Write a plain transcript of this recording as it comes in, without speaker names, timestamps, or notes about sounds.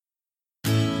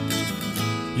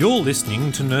You're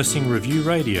listening to Nursing Review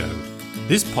Radio.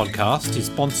 This podcast is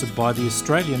sponsored by the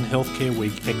Australian Healthcare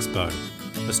Week Expo,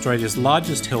 Australia's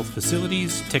largest health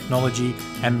facilities, technology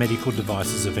and medical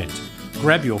devices event.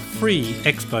 Grab your free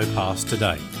Expo pass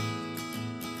today.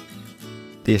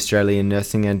 The Australian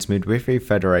Nursing and Midwifery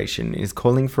Federation is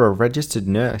calling for a registered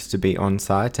nurse to be on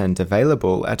site and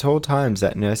available at all times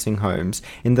at nursing homes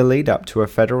in the lead up to a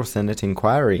federal Senate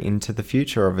inquiry into the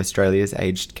future of Australia's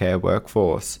aged care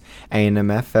workforce.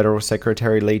 ANMF Federal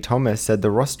Secretary Lee Thomas said the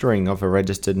rostering of a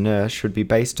registered nurse should be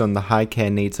based on the high care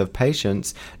needs of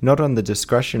patients, not on the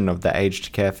discretion of the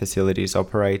aged care facilities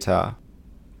operator.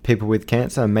 People with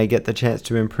cancer may get the chance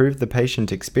to improve the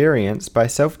patient experience by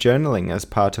self-journaling as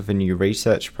part of a new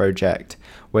research project.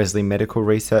 Wesley Medical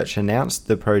Research announced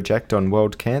the project on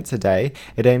World Cancer Day.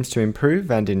 It aims to improve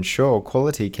and ensure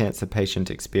quality cancer patient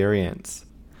experience.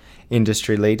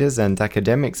 Industry leaders and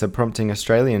academics are prompting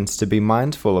Australians to be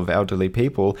mindful of elderly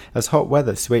people as hot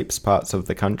weather sweeps parts of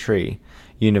the country.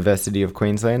 University of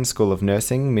Queensland School of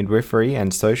Nursing, Midwifery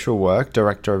and Social Work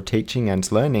Director of Teaching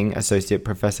and Learning, Associate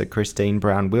Professor Christine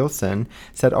Brown-Wilson,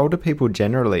 said older people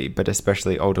generally, but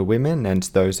especially older women and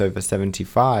those over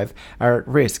 75, are at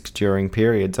risk during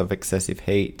periods of excessive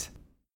heat.